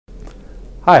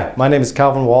Hi, my name is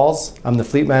Calvin Walls. I'm the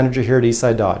fleet manager here at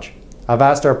Eastside Dodge. I've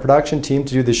asked our production team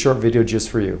to do this short video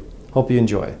just for you. Hope you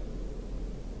enjoy.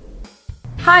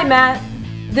 Hi Matt!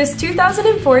 This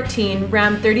 2014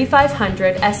 Ram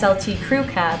 3500 SLT Crew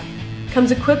Cab comes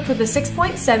equipped with a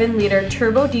 6.7-liter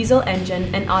turbo diesel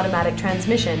engine and automatic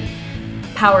transmission,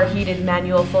 power-heated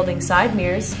manual folding side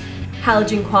mirrors,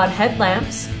 halogen quad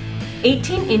headlamps,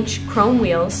 18-inch chrome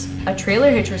wheels, a trailer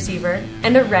hitch receiver,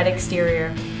 and a red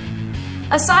exterior.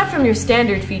 Aside from your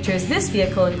standard features, this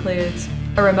vehicle includes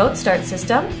a remote start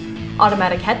system,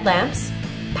 automatic headlamps,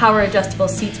 power adjustable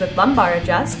seats with lumbar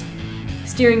adjust,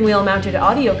 steering wheel mounted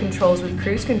audio controls with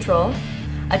cruise control,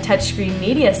 a touchscreen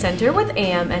media center with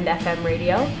AM and FM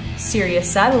radio,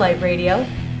 Sirius satellite radio,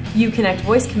 Uconnect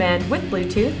voice command with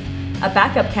Bluetooth, a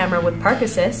backup camera with park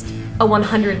assist, a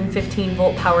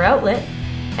 115-volt power outlet,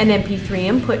 an MP3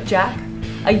 input jack,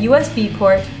 a USB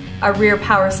port, a rear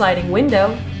power sliding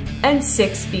window, and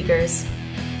 6 speakers.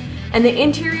 And the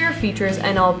interior features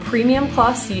an all premium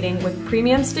cloth seating with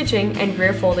premium stitching and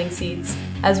rear folding seats.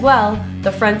 As well,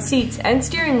 the front seats and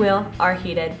steering wheel are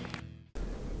heated.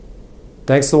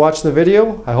 Thanks for watching the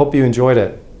video. I hope you enjoyed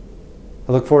it.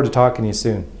 I look forward to talking to you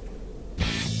soon.